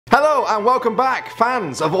Hello and welcome back,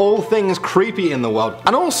 fans of all things creepy in the world,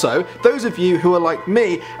 and also those of you who are like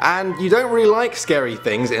me and you don't really like scary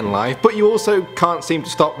things in life, but you also can't seem to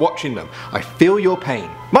stop watching them. I feel your pain.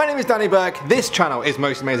 My name is Danny Burke, this channel is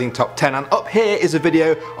Most Amazing Top 10, and up here is a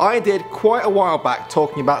video I did quite a while back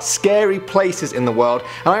talking about scary places in the world,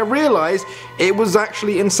 and I realised it was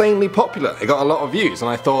actually insanely popular. It got a lot of views, and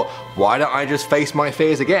I thought, why don't I just face my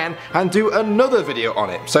fears again and do another video on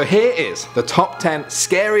it. So here is the top 10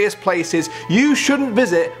 scariest places you shouldn't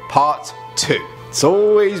visit part 2. It's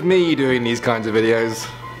always me doing these kinds of videos.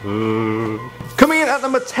 Coming in at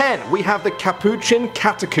number 10, we have the Capuchin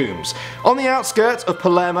Catacombs. On the outskirts of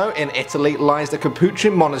Palermo in Italy lies the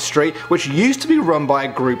Capuchin Monastery, which used to be run by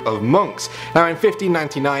a group of monks. Now in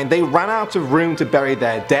 1599 they ran out of room to bury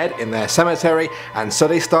their dead in their cemetery, and so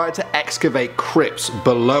they started to excavate crypts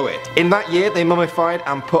below it. In that year they mummified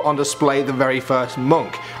and put on display the very first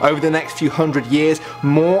monk. Over the next few hundred years,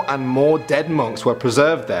 more and more dead monks were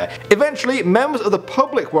preserved there. Eventually members of the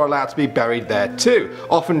public were allowed to be buried there too,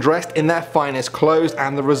 often dressed in their finest clothes,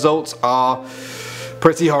 and the results are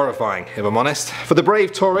pretty horrifying, if I'm honest. For the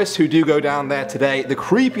brave tourists who do go down there today, the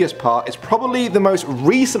creepiest part is probably the most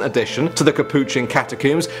recent addition to the Capuchin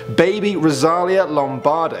Catacombs, baby Rosalia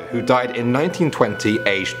Lombardo, who died in 1920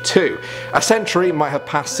 aged 2. A century might have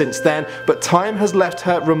passed since then, but time has left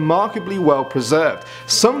her remarkably well preserved.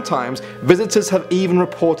 Sometimes visitors have even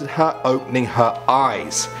reported her opening her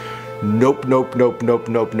eyes. Nope, nope, nope, nope,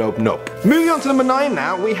 nope, nope, nope. Moving on to number 9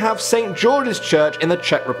 now, we have St. George's Church in the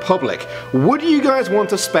Czech Republic. Would you guys want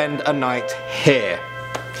to spend a night here?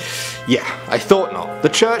 Yeah, I thought not. The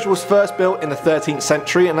church was first built in the 13th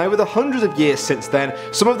century, and over the hundreds of years since then,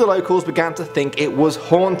 some of the locals began to think it was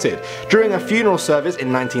haunted. During a funeral service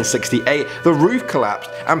in 1968, the roof collapsed,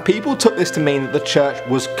 and people took this to mean that the church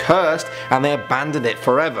was cursed and they abandoned it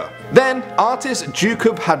forever. Then, artist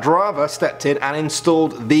Jakub Hadrava stepped in and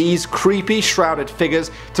installed these creepy shrouded figures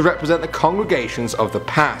to represent the congregations of the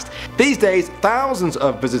past. These days, thousands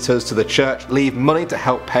of visitors to the church leave money to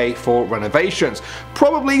help pay for renovations,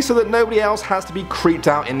 probably so that nobody else has to be creeped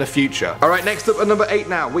out in the future. Alright, next up at number 8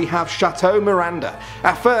 now, we have Chateau Miranda.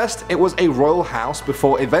 At first, it was a royal house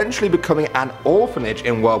before eventually becoming an orphanage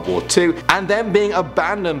in World War II, and then being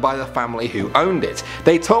abandoned by the family who owned it.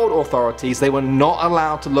 They told authorities they were not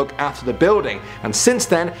allowed to look after the building, and since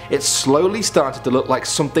then, it slowly started to look like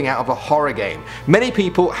something out of a horror game. Many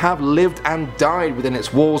people have lived and died within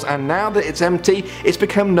its walls, and now that it's empty, it's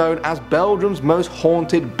become known as Belgium's most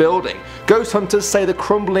haunted building. Ghost hunters say the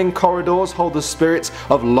crumbling corridors hold the spirits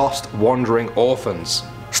of lost wandering orphans.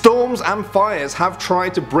 Storms and fires have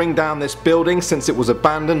tried to bring down this building since it was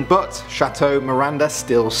abandoned, but Chateau Miranda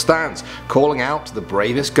still stands, calling out to the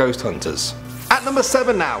bravest ghost hunters. At number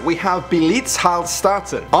 7 now, we have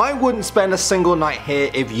Belitzhallstatten. I wouldn't spend a single night here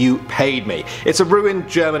if you paid me. It's a ruined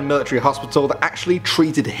German military hospital that actually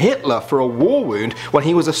treated Hitler for a war wound when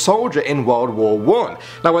he was a soldier in World War I.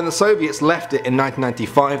 Now when the Soviets left it in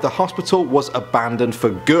 1995, the hospital was abandoned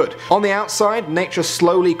for good. On the outside, nature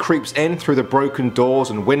slowly creeps in through the broken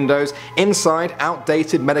doors and windows. Inside,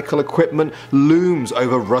 outdated medical equipment looms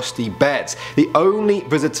over rusty beds. The only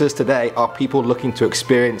visitors today are people looking to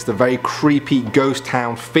experience the very creepy ghost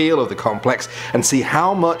town feel of the complex and see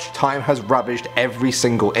how much time has ravaged every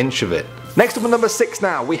single inch of it. Next up at number 6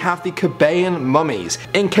 now, we have the Cabayan mummies.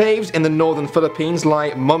 In caves in the northern Philippines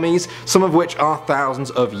lie mummies, some of which are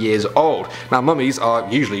thousands of years old. Now mummies are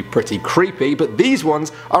usually pretty creepy, but these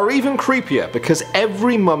ones are even creepier because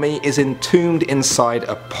every mummy is entombed inside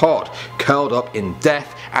a pod, curled up in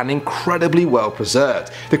death and incredibly well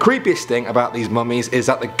preserved. The creepiest thing about these mummies is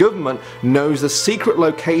that the government knows the secret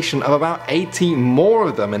location of about 80 more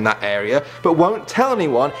of them in that area, but won't tell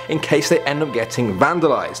anyone in case they end up getting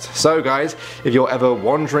vandalized. So guys, if you're ever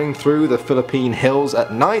wandering through the Philippine hills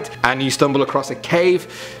at night and you stumble across a cave,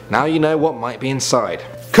 now you know what might be inside.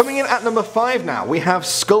 Coming in at number 5 now, we have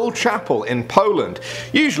Skull Chapel in Poland.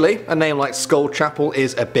 Usually, a name like Skull Chapel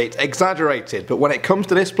is a bit exaggerated, but when it comes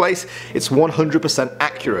to this place, it's 100%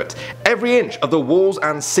 accurate. Every inch of the walls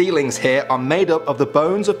and ceilings here are made up of the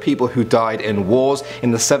bones of people who died in wars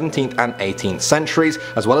in the 17th and 18th centuries,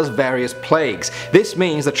 as well as various plagues. This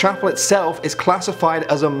means the chapel itself is classified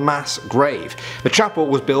as a mass grave. The chapel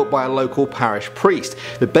was built by a local parish priest.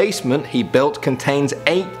 The basement he built contains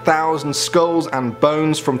 8,000 skulls and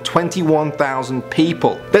bones from 21,000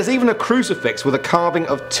 people. There's even a crucifix with a carving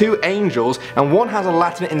of 2 angels, and one has a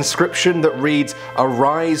Latin inscription that reads,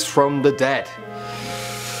 "Arise from the dead."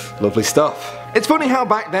 Lovely stuff. It's funny how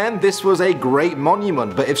back then this was a great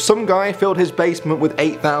monument, but if some guy filled his basement with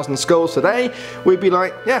 8,000 skulls today, we'd be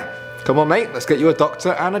like, yeah, Come on mate, let's get you a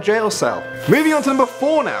doctor and a jail cell. Moving on to number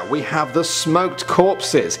 4 now, we have the smoked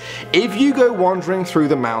corpses. If you go wandering through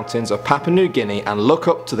the mountains of Papua New Guinea and look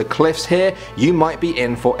up to the cliffs here, you might be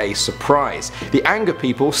in for a surprise. The Anga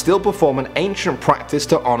people still perform an ancient practice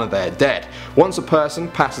to honour their dead. Once a person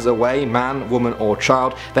passes away, man, woman or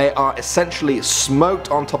child, they are essentially smoked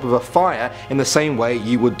on top of a fire in the same way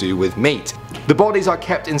you would do with meat. The bodies are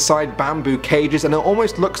kept inside bamboo cages and it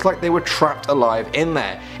almost looks like they were trapped alive in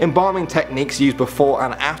there. Embalming techniques used before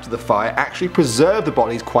and after the fire actually preserve the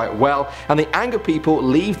bodies quite well, and the Anga people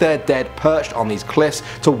leave their dead perched on these cliffs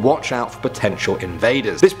to watch out for potential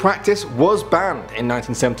invaders. This practice was banned in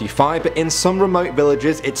 1975, but in some remote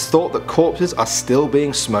villages it's thought that corpses are still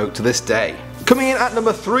being smoked to this day. Coming in at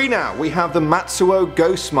number 3 now, we have the Matsuo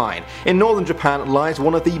Ghost Mine. In northern Japan lies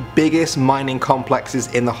one of the biggest mining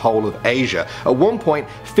complexes in the whole of Asia. At one point,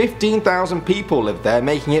 15,000 people lived there,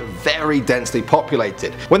 making it very densely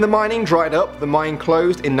populated. When the mining dried up, the mine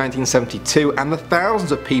closed in 1972 and the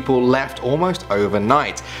thousands of people left almost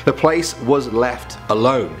overnight. The place was left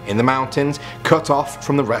alone in the mountains, cut off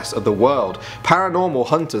from the rest of the world. Paranormal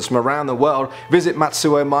hunters from around the world visit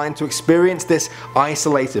Matsuo Mine to experience this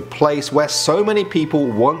isolated place where so many people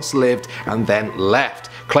once lived and then left,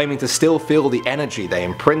 claiming to still feel the energy they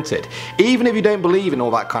imprinted. Even if you don't believe in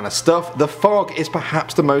all that kind of stuff, the fog is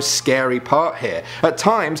perhaps the most scary part here. At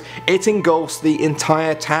times, it engulfs the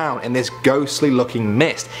entire town in this ghostly looking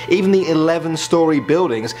mist. Even the 11-story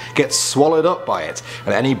buildings get swallowed up by it,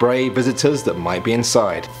 and any brave visitors that might be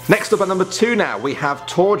inside. Next up at number 2 now, we have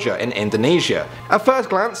Toraja in Indonesia. At first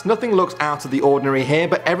glance, nothing looks out of the ordinary here,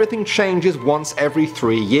 but everything changes once every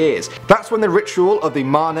 3 years. That's when the ritual of the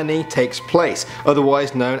Marnani takes place,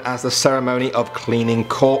 otherwise known as the ceremony of cleaning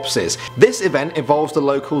corpses. This event involves the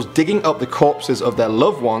locals digging up the corpses of their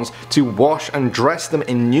loved ones to wash and dress them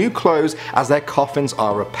in new clothes as their coffins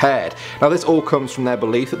are repaired. Now this all comes from their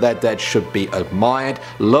belief that their dead should be admired,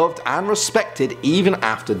 loved and respected even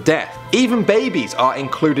after death. Even babies are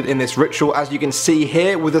included in this ritual, as you can see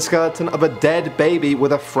here with the skeleton of a dead baby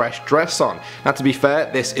with a fresh dress on. Now to be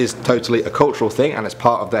fair, this is totally a cultural thing and it's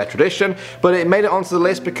part of their tradition, but it made it onto the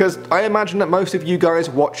list because I imagine that most of you guys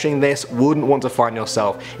watching this wouldn't want to find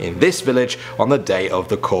yourself in this village on the day of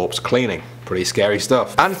the corpse cleaning. Pretty scary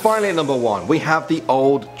stuff. And finally at number 1, we have the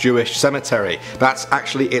Old Jewish Cemetery. That's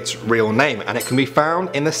actually its real name, and it can be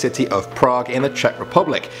found in the city of Prague in the Czech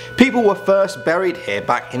Republic. People were first buried here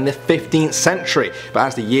back in the 15th century, but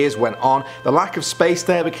as the years went on, the lack of space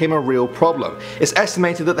there became a real problem. It's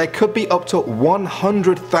estimated that there could be up to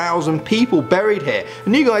 100,000 people buried here,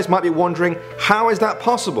 and you guys might be wondering, how is that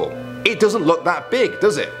possible? It doesn't look that big,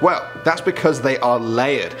 does it? Well, that's because they are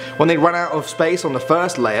layered. When they ran out of space on the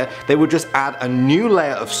first layer, they would just add a new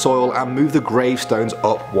layer of soil and move the gravestones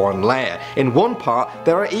up one layer. In one part,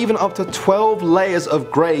 there are even up to 12 layers of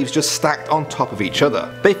graves just stacked on top of each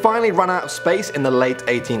other. They finally ran out of space in the late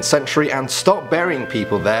 18th century and stopped burying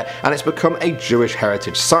people there, and it's become a Jewish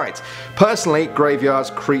heritage site. Personally, graveyards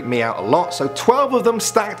creep me out a lot, so 12 of them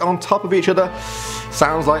stacked on top of each other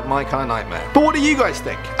sounds like my kind of nightmare. But what do you guys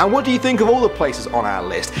think? And what do you think of all the places on our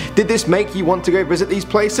list? Did this make you want to go visit these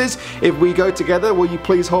places? If we go together, will you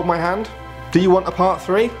please hold my hand? Do you want a part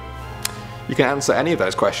 3? You can answer any of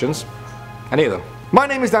those questions. Any of them. My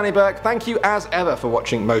name is Danny Burke, thank you as ever for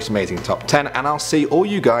watching Most Amazing Top 10, and I'll see all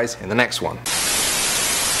you guys in the next one.